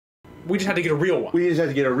We just had to get a real one. We just had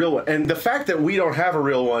to get a real one. And the fact that we don't have a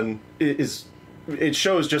real one is it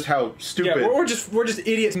shows just how stupid. Yeah, we're just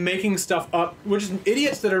idiots making stuff up. We're just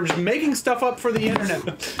idiots that are just making stuff up for the internet.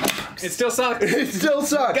 It still sucks. It still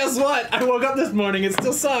sucks. Guess what? I woke up this morning. It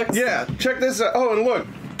still sucks. Yeah, check this out. Oh, and look.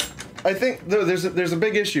 I think there's a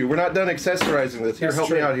big issue. We're not done accessorizing this. Here, help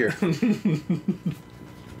me out here.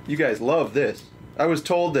 You guys love this. I was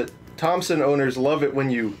told that Thompson owners love it when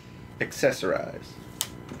you accessorize.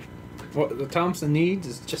 What the Thompson needs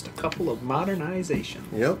is just a couple of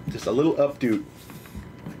modernizations. Yep, just a little updo.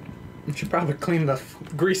 You should probably clean the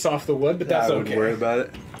grease off the wood, but that's okay. I wouldn't worry about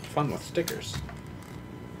it. Fun with stickers.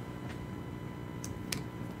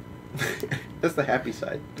 That's the happy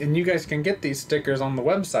side. And you guys can get these stickers on the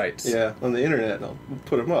websites. Yeah, on the internet, and I'll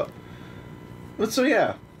put them up. But so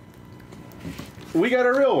yeah, we got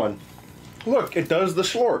a real one. Look, it does the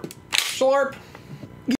slurp. Slurp.